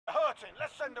shooting.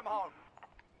 Let's send them home.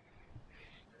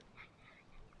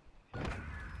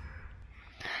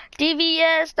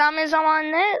 DVS, dami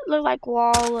zaman ne? Look like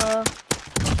Walla.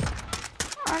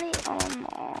 I need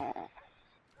ammo.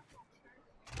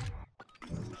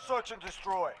 Search and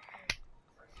destroy.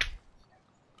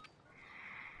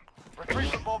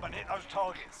 Retrieve the bomb and hit those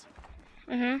targets.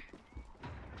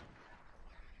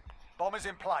 Bomb is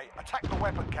in play. Attack the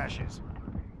weapon caches.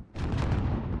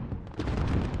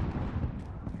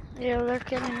 You're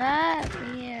looking at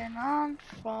me and I'm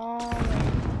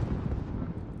falling.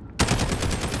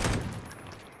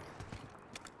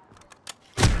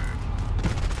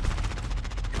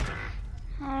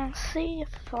 I see you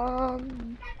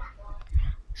falling.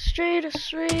 Street to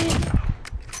street.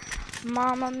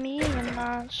 Mamma mia, and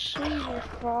I see you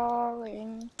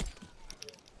falling.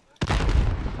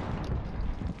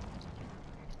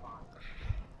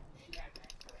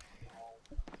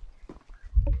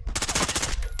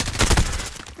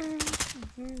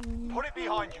 Put it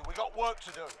behind you. We got work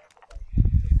to do.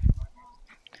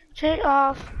 Shake it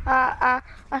off,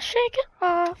 shake it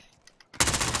off.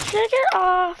 Shake it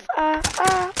off,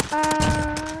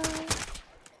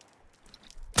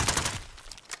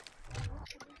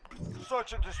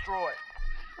 Search and destroy.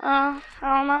 I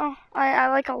don't know. I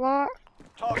like a lot.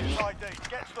 Target ID.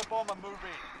 Get to the bomb and move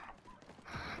in.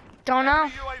 Don't know.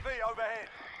 UAV overhead.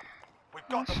 We've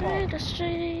got the Street bomb. to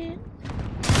street.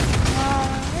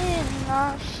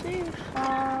 I see you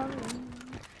falling.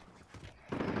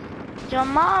 Your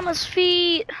mama's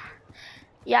feet.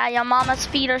 Yeah, your mama's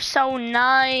feet are so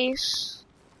nice.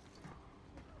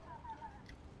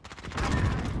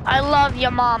 I love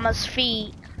your mama's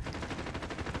feet.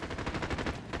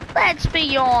 Let's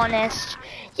be honest.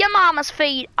 Your mama's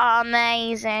feet are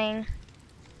amazing.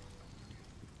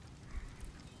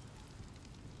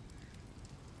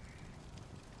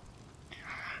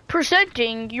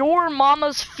 Presenting your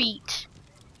mama's feet.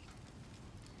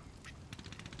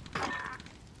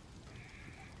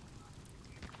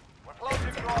 We're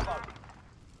closing Bravo.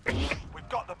 We've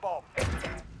got the bomb.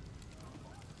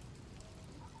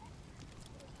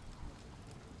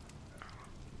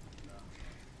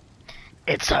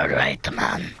 It's alright,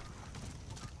 man.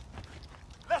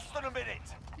 Less than a minute.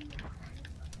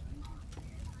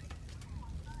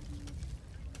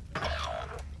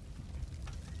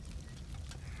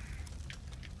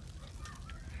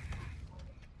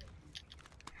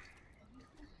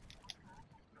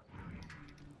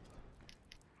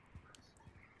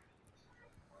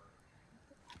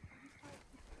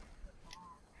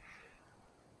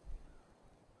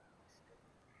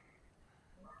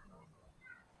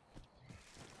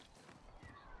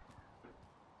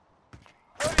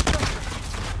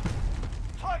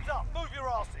 Time's up. Move your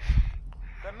asses.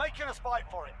 They're making us fight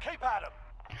for it. Keep at them.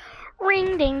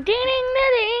 Ring ding ding ding da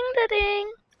ding da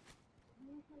ding.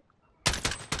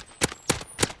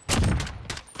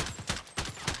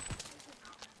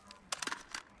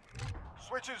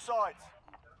 Switching sides.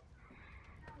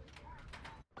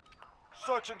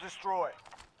 Search and destroy.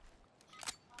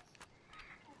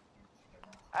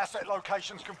 Asset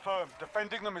locations confirmed.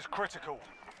 Defending them is critical.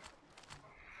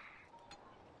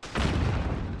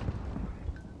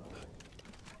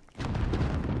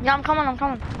 Yeah, I'm coming, I'm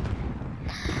coming.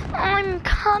 I'm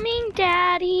coming,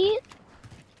 Daddy.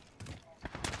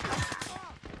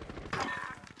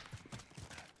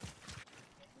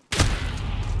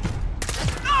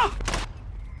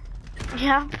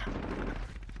 Yep.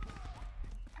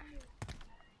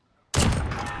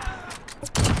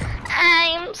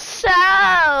 I'm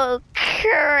so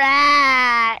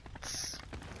cracked.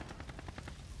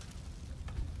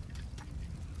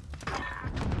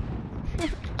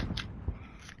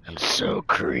 I'm so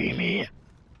creamy.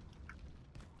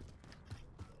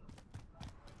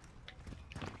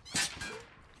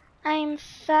 I'm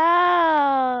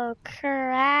so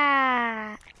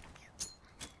cracked.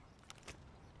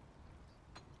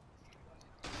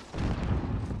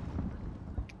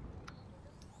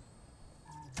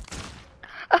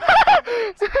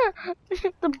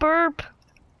 The burp.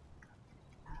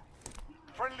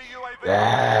 Friendly UAV.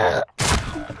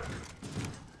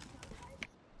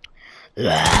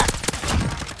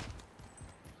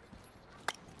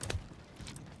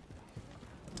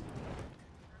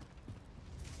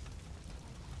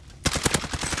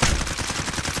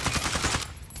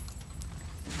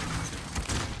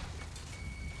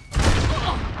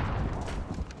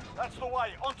 That's the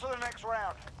way. On to the next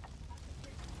round.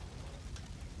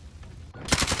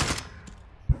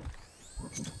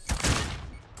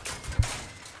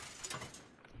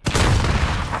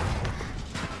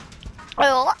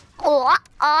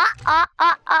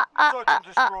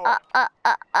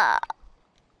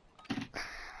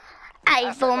 I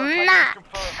Asset will locations not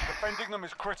confirmed. Defending them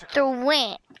is critical.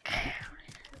 drink.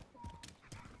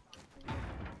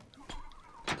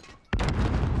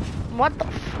 What the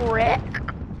frick?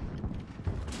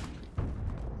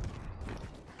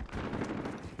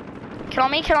 Kill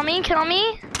me, kill me, kill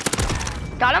me.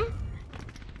 Got him.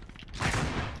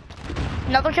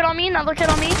 Another kid on me, another kid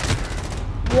on me.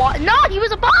 What? No, he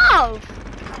was above.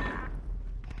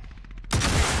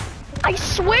 I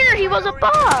swear he was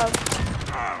above.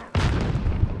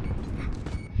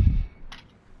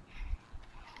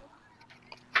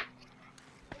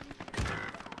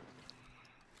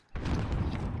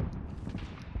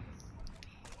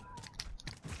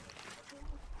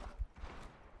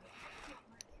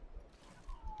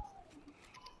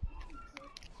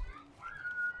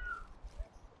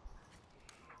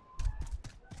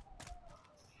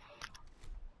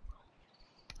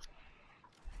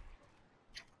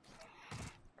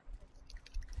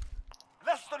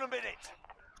 Less than a minute.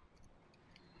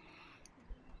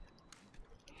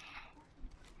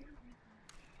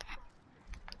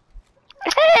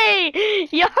 Hey,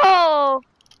 yo.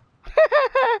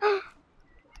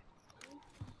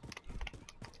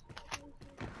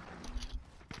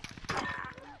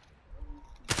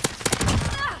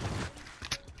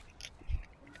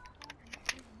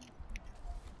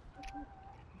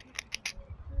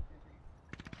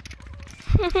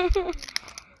 Move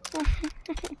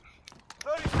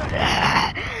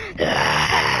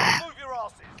your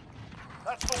asses.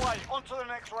 That's the way. On to the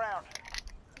next round.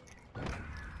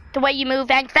 The way you move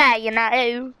ain't fair, you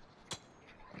know.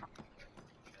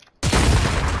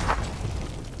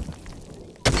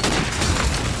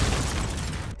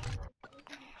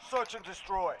 Search and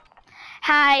destroy.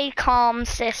 Hi, calm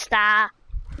sister.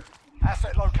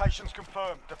 Asset locations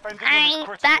confirmed. Defending them is Ain't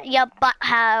critical. that your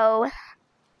butthole?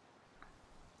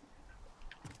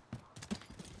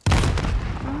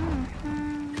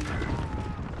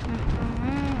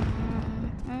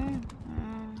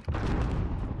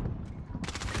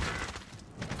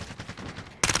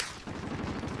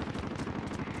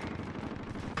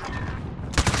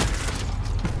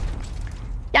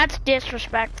 That's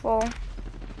disrespectful.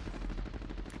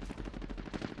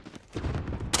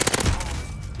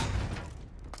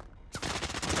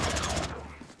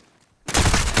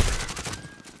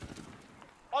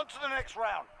 On to the next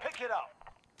round. Pick it up.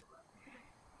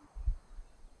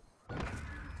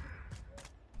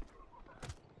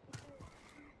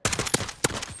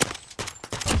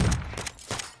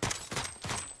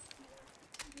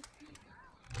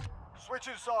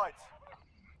 Switching sides.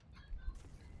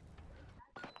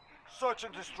 Search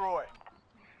and destroy.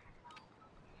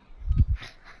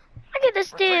 Look at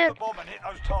this Retrieve dude. the bomb and hit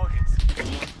those targets.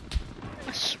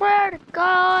 I swear to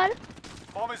God.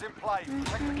 Bomb is in play.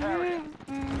 Protect the carrier.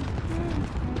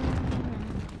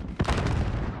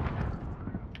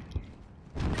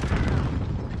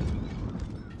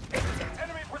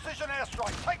 Enemy precision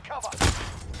airstrike. Take cover.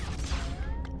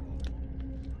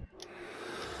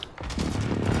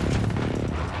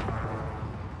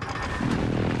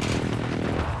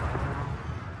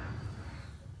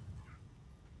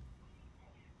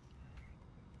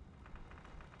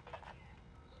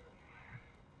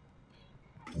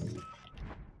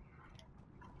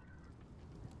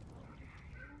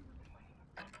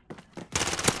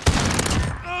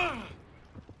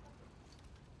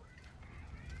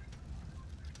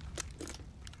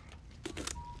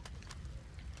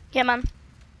 Yeah, man.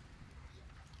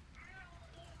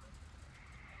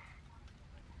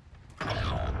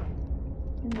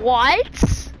 What?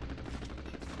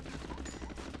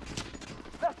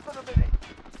 Less than a minute.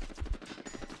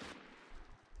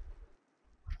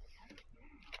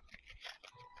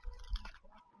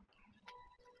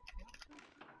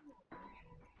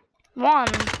 One.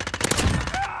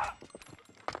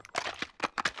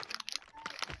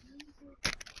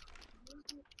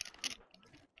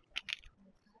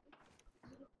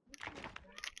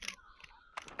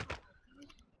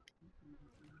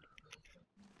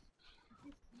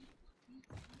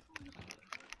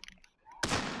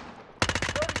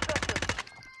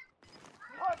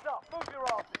 Time's up. Move your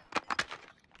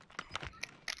asses.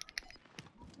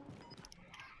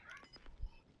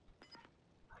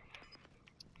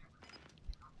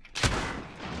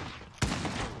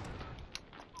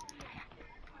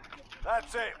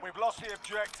 That's it. We've lost the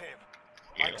objective.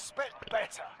 I expect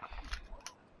better.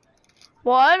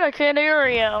 What? I can't hear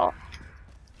you.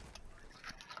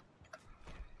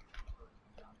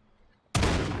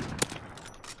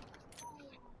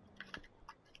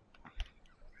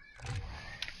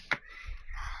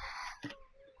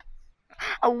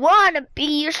 I wanna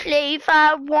be your slave.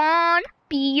 I wanna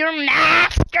be your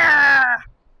master.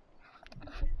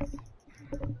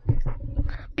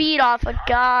 speed off a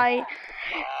guy.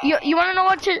 You wanna know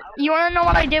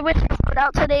what I did with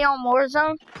out today on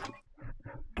Warzone?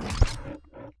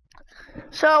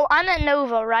 So I'm at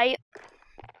Nova, right?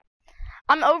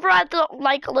 I'm over at the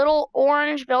like little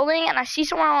orange building, and I see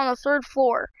someone on the 3rd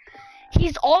floor.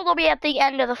 He's all the way at the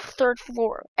end of the 3rd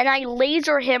floor, and I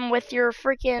laser him with your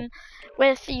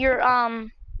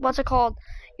what's it called?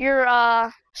 Your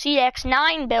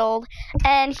CX-9 build,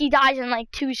 and he dies in like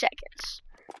 2 seconds.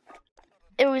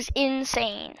 It was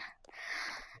insane.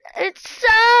 It's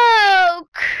so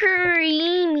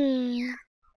creamy.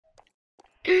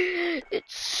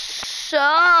 It's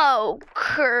so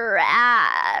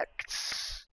cracked.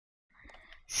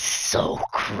 So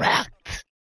cracked.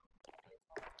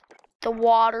 The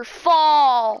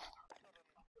waterfall.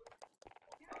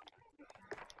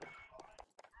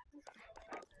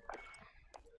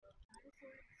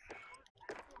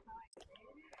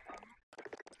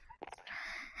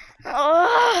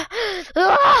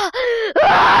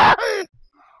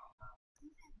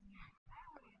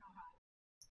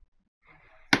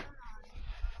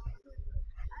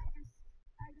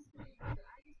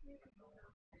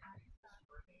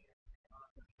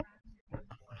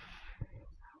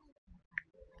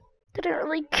 Didn't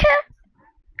really care.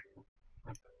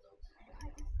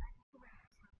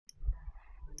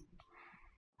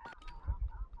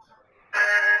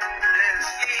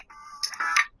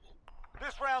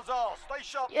 This round's ours. Stay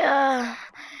sharp. Yeah,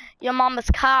 your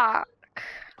mama's cock.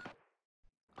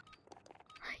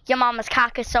 Your mama's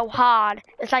cock is so hard.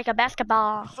 It's like a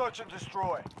basketball. Search and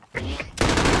destroy.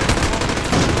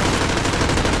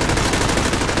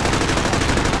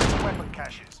 Weapon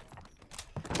caches.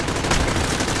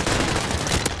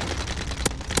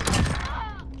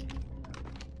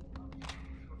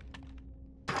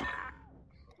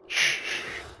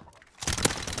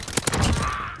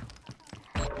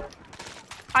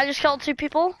 I just killed 2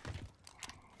 people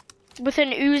with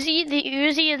an Uzi. The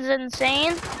Uzi is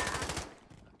insane. Stay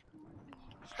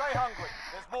hungry.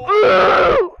 There's more.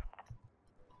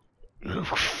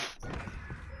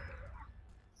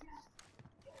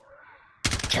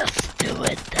 Just do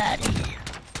it, Daddy.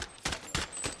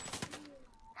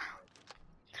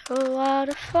 The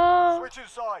waterfall. Switching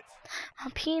sides.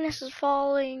 My penis is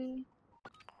falling.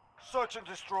 Search and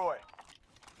destroy.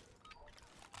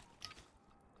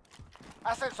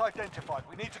 Assets identified.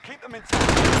 We need to keep them intact.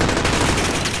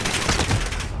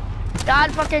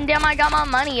 God fucking damn, I got my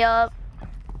money up.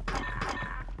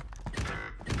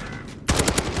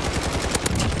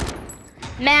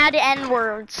 Mad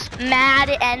N-words. Mad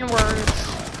N-words.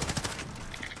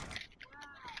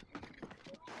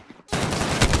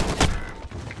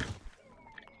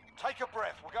 Take a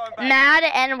breath. We're going back. Mad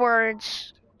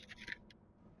N-words.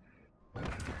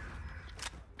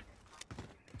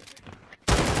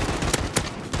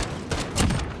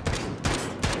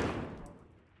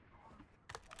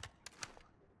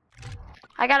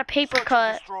 I got a paper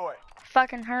cut. Destroy.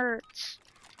 Fucking hurts.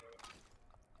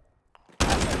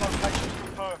 Asset locations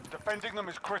confirmed. Defending them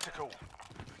is critical.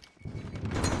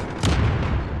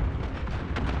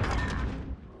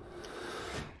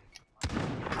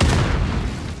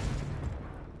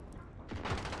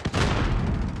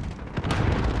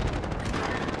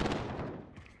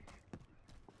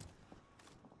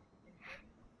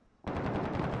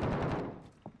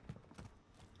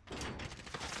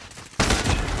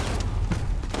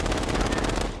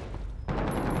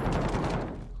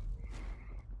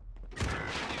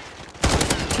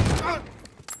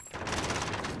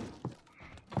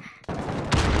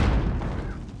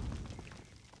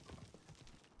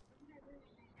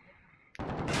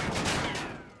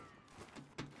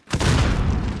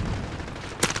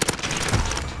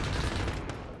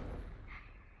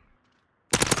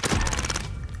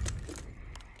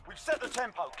 We've set the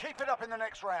tempo. Keep it up in the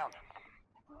next round.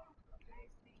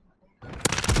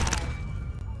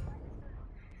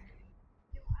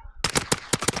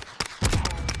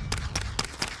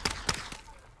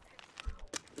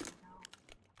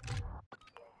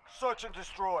 Search and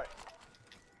destroy.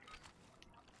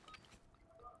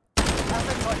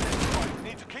 Assets identified. We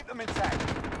need to keep them intact.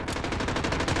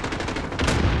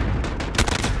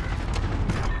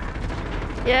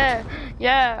 Yeah,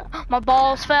 yeah. My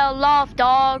balls fell off,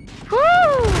 dog. Woo!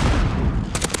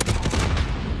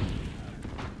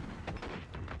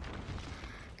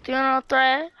 Do not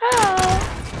threat. Oh.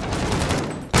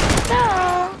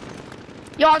 No.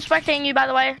 Yo, I'm spectating you, by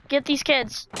the way. Get these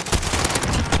kids.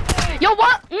 Yo,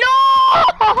 what?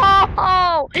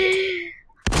 No!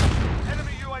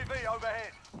 Enemy UAV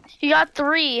overhead. You got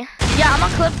 3. Yeah, I'm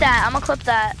gonna clip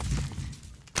that.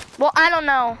 Well, I don't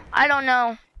know.